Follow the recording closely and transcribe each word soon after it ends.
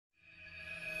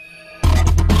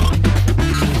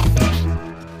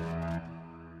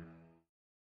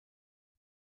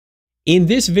In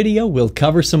this video, we'll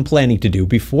cover some planning to do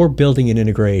before building an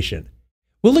integration.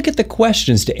 We'll look at the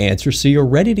questions to answer so you're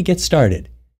ready to get started.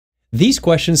 These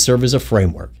questions serve as a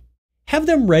framework. Have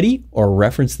them ready or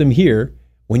reference them here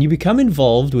when you become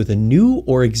involved with a new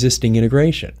or existing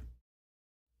integration.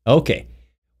 Okay,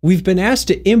 we've been asked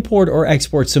to import or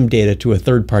export some data to a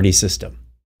third-party system.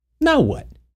 Now what?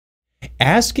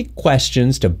 Ask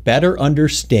questions to better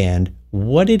understand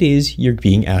what it is you're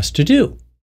being asked to do.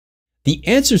 The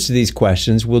answers to these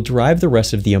questions will drive the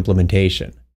rest of the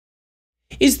implementation.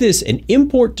 Is this an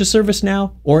import to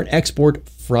ServiceNow or an export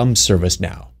from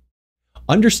ServiceNow?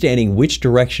 Understanding which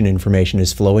direction information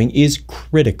is flowing is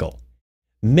critical.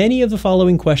 Many of the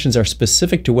following questions are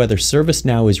specific to whether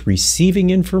ServiceNow is receiving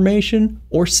information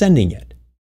or sending it.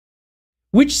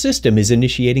 Which system is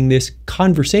initiating this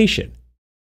conversation?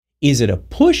 Is it a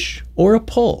push or a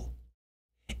pull?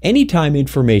 Anytime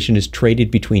information is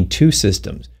traded between two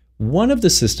systems, one of the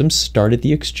systems started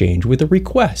the exchange with a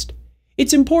request.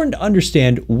 It's important to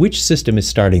understand which system is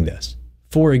starting this.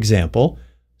 For example,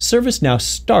 ServiceNow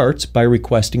starts by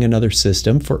requesting another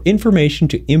system for information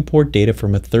to import data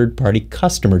from a third-party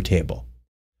customer table.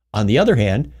 On the other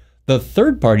hand, the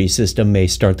third-party system may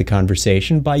start the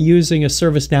conversation by using a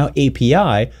ServiceNow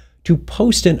API to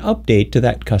post an update to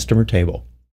that customer table.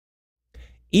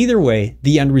 Either way,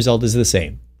 the end result is the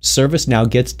same. ServiceNow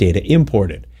gets data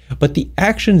imported, but the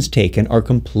actions taken are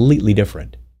completely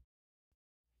different.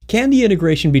 Can the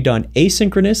integration be done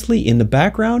asynchronously in the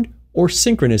background or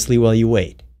synchronously while you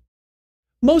wait?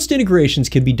 Most integrations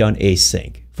can be done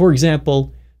async. For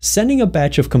example, sending a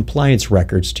batch of compliance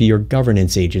records to your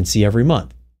governance agency every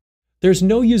month. There's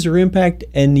no user impact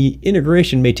and the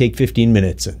integration may take 15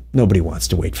 minutes and nobody wants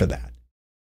to wait for that.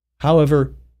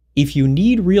 However, if you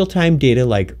need real-time data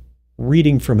like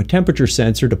reading from a temperature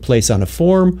sensor to place on a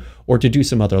form or to do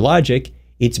some other logic,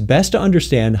 it's best to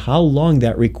understand how long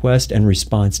that request and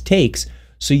response takes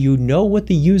so you know what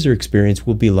the user experience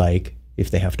will be like if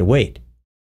they have to wait.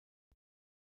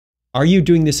 Are you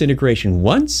doing this integration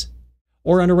once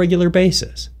or on a regular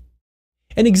basis?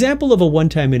 An example of a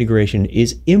one-time integration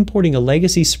is importing a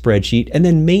legacy spreadsheet and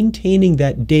then maintaining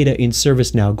that data in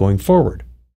ServiceNow going forward.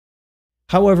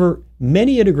 However,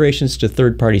 many integrations to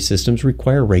third-party systems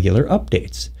require regular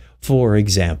updates. For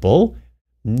example,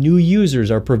 new users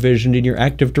are provisioned in your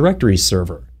Active Directory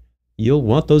server. You'll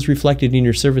want those reflected in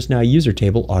your ServiceNow user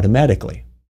table automatically.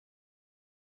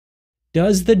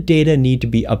 Does the data need to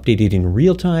be updated in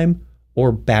real time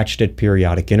or batched at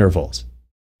periodic intervals?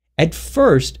 At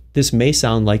first, this may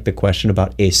sound like the question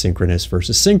about asynchronous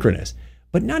versus synchronous,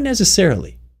 but not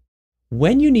necessarily.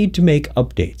 When you need to make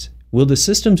updates, will the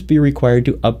systems be required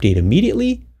to update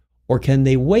immediately, or can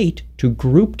they wait to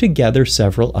group together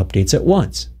several updates at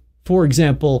once? For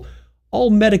example, all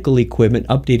medical equipment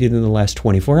updated in the last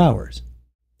 24 hours.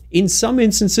 In some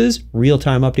instances,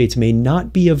 real-time updates may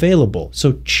not be available,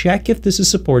 so check if this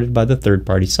is supported by the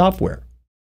third-party software.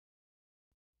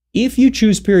 If you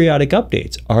choose periodic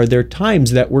updates, are there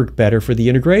times that work better for the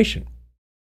integration?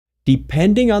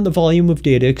 Depending on the volume of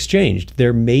data exchanged,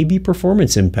 there may be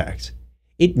performance impacts.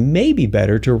 It may be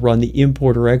better to run the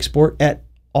import or export at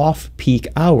off-peak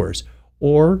hours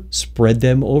or spread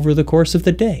them over the course of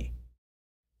the day.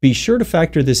 Be sure to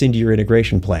factor this into your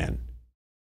integration plan.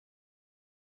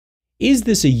 Is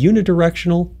this a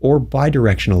unidirectional or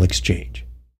bidirectional exchange?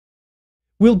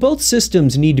 Will both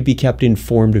systems need to be kept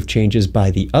informed of changes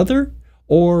by the other,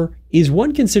 or is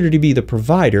one considered to be the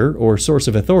provider or source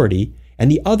of authority and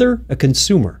the other a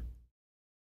consumer?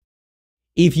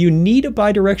 If you need a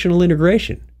bidirectional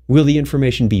integration, will the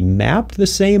information be mapped the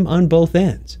same on both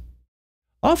ends?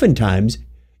 Oftentimes,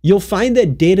 you'll find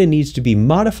that data needs to be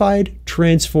modified,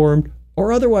 transformed,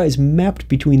 or otherwise mapped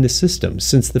between the systems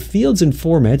since the fields and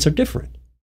formats are different.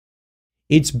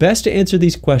 It's best to answer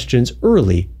these questions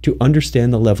early to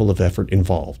understand the level of effort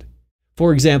involved.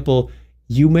 For example,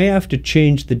 you may have to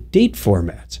change the date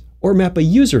formats or map a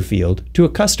user field to a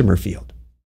customer field.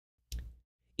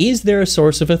 Is there a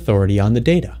source of authority on the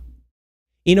data?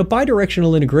 In a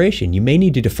bidirectional integration, you may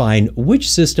need to define which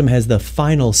system has the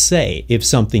final say if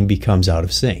something becomes out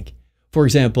of sync. For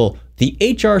example, the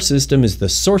HR system is the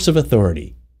source of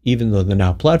authority, even though the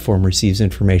Now platform receives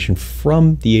information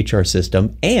from the HR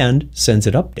system and sends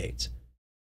it updates.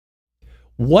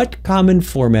 What common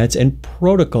formats and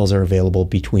protocols are available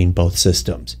between both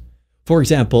systems? For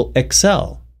example,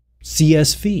 Excel,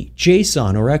 CSV,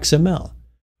 JSON, or XML.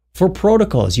 For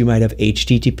protocols, you might have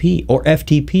HTTP or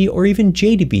FTP or even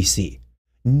JDBC.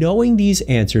 Knowing these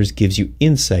answers gives you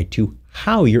insight to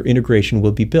how your integration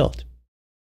will be built.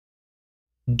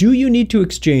 Do you need to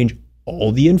exchange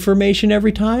all the information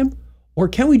every time? Or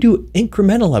can we do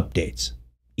incremental updates?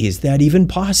 Is that even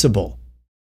possible?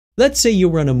 Let's say you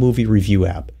run a movie review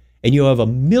app and you have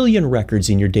 1 million records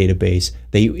in your database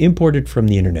that you imported from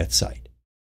the internet site.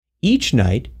 Each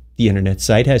night, the internet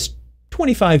site has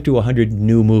 25 to 100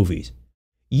 new movies.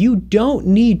 You don't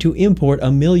need to import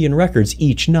 1 million records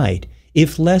each night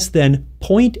if less than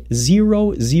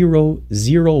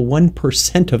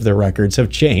 0.0001% of the records have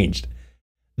changed.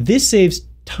 This saves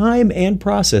time and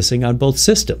processing on both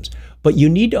systems, but you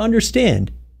need to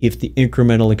understand if the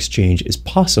incremental exchange is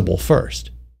possible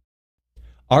first.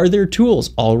 Are there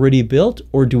tools already built,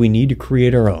 or do we need to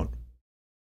create our own?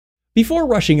 Before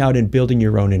rushing out and building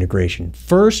your own integration,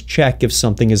 first check if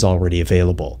something is already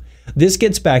available. This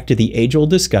gets back to the age-old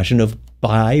discussion of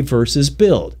buy versus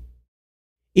build.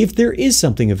 If there is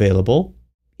something available,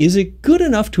 is it good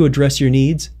enough to address your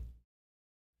needs?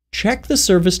 Check the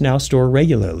ServiceNow store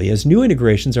regularly as new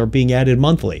integrations are being added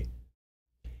monthly.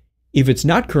 If it's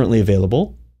not currently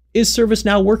available, is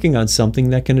ServiceNow working on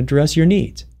something that can address your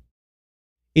needs?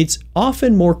 It's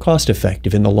often more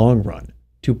cost-effective in the long run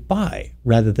to buy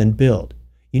rather than build.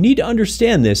 You need to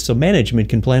understand this so management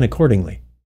can plan accordingly.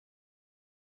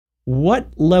 What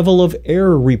level of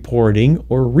error reporting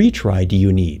or retry do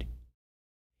you need?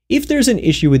 If there's an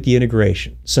issue with the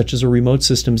integration, such as a remote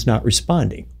system's not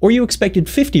responding, or you expected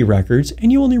 50 records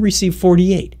and you only received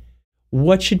 48,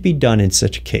 what should be done in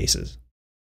such cases?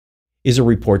 Is a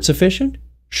report sufficient?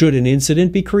 Should an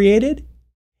incident be created?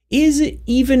 Is it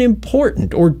even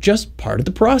important or just part of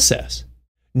the process?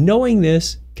 Knowing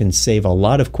this can save a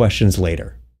lot of questions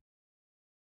later.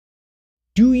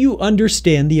 Do you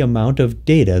understand the amount of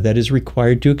data that is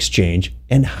required to exchange,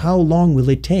 and how long will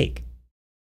it take?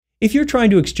 If you're trying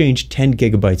to exchange 10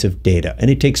 gigabytes of data and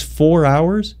it takes 4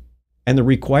 hours, and the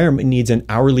requirement needs an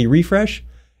hourly refresh,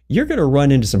 you're going to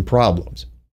run into some problems.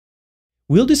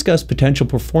 We'll discuss potential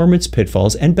performance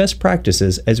pitfalls and best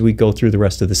practices as we go through the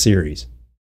rest of the series.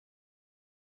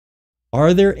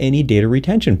 Are there any data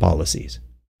retention policies?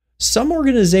 Some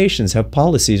organizations have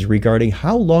policies regarding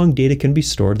how long data can be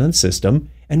stored on the system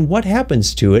and what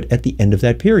happens to it at the end of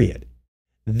that period.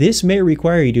 This may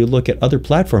require you to look at other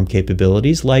platform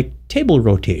capabilities like table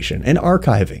rotation and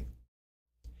archiving.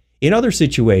 In other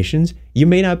situations, you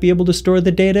may not be able to store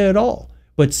the data at all,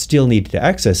 but still need to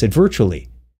access it virtually.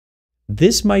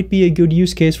 This might be a good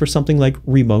use case for something like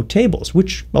remote tables,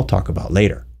 which I'll talk about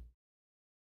later.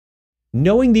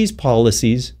 Knowing these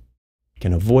policies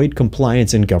can avoid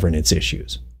compliance and governance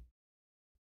issues.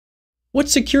 What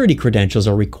security credentials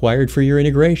are required for your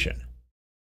integration?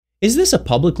 Is this a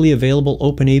publicly available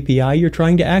open API you're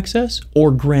trying to access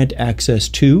or grant access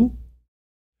to?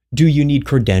 Do you need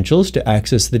credentials to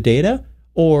access the data?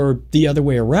 Or the other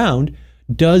way around,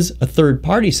 does a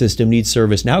third-party system need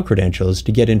ServiceNow credentials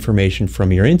to get information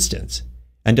from your instance?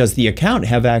 And does the account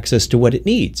have access to what it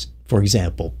needs? For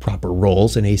example, proper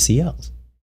roles and ACLs.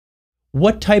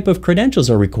 What type of credentials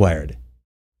are required?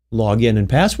 Login and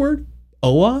password?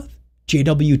 OAuth?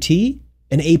 JWT?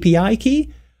 An API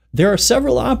key? There are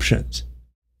several options.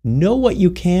 Know what you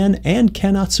can and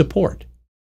cannot support.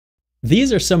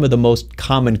 These are some of the most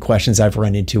common questions I've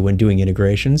run into when doing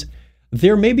integrations.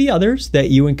 There may be others that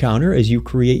you encounter as you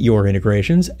create your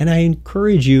integrations, and I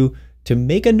encourage you to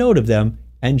make a note of them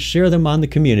and share them on the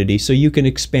community so you can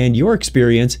expand your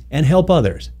experience and help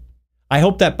others. I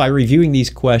hope that by reviewing these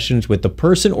questions with the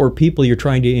person or people you're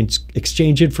trying to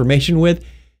exchange information with,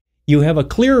 you have a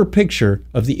clearer picture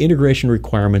of the integration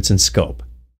requirements and scope.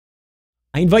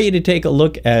 I invite you to take a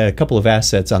look at a couple of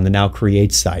assets on the Now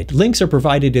Create site. Links are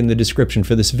provided in the description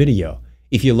for this video.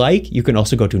 If you like, you can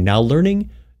also go to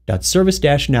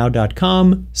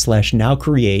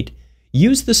nowlearning.service-now.com/nowcreate,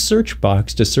 use the search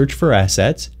box to search for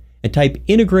assets, and type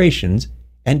integrations,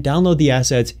 and download the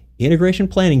assets Integration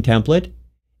Planning Template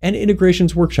and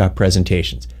Integrations Workshop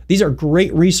presentations. These are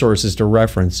great resources to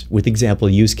reference with example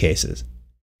use cases.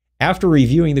 After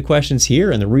reviewing the questions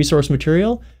here and the resource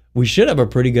material, we should have a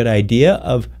pretty good idea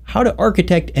of how to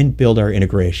architect and build our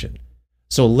integration.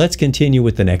 So let's continue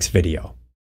with the next video.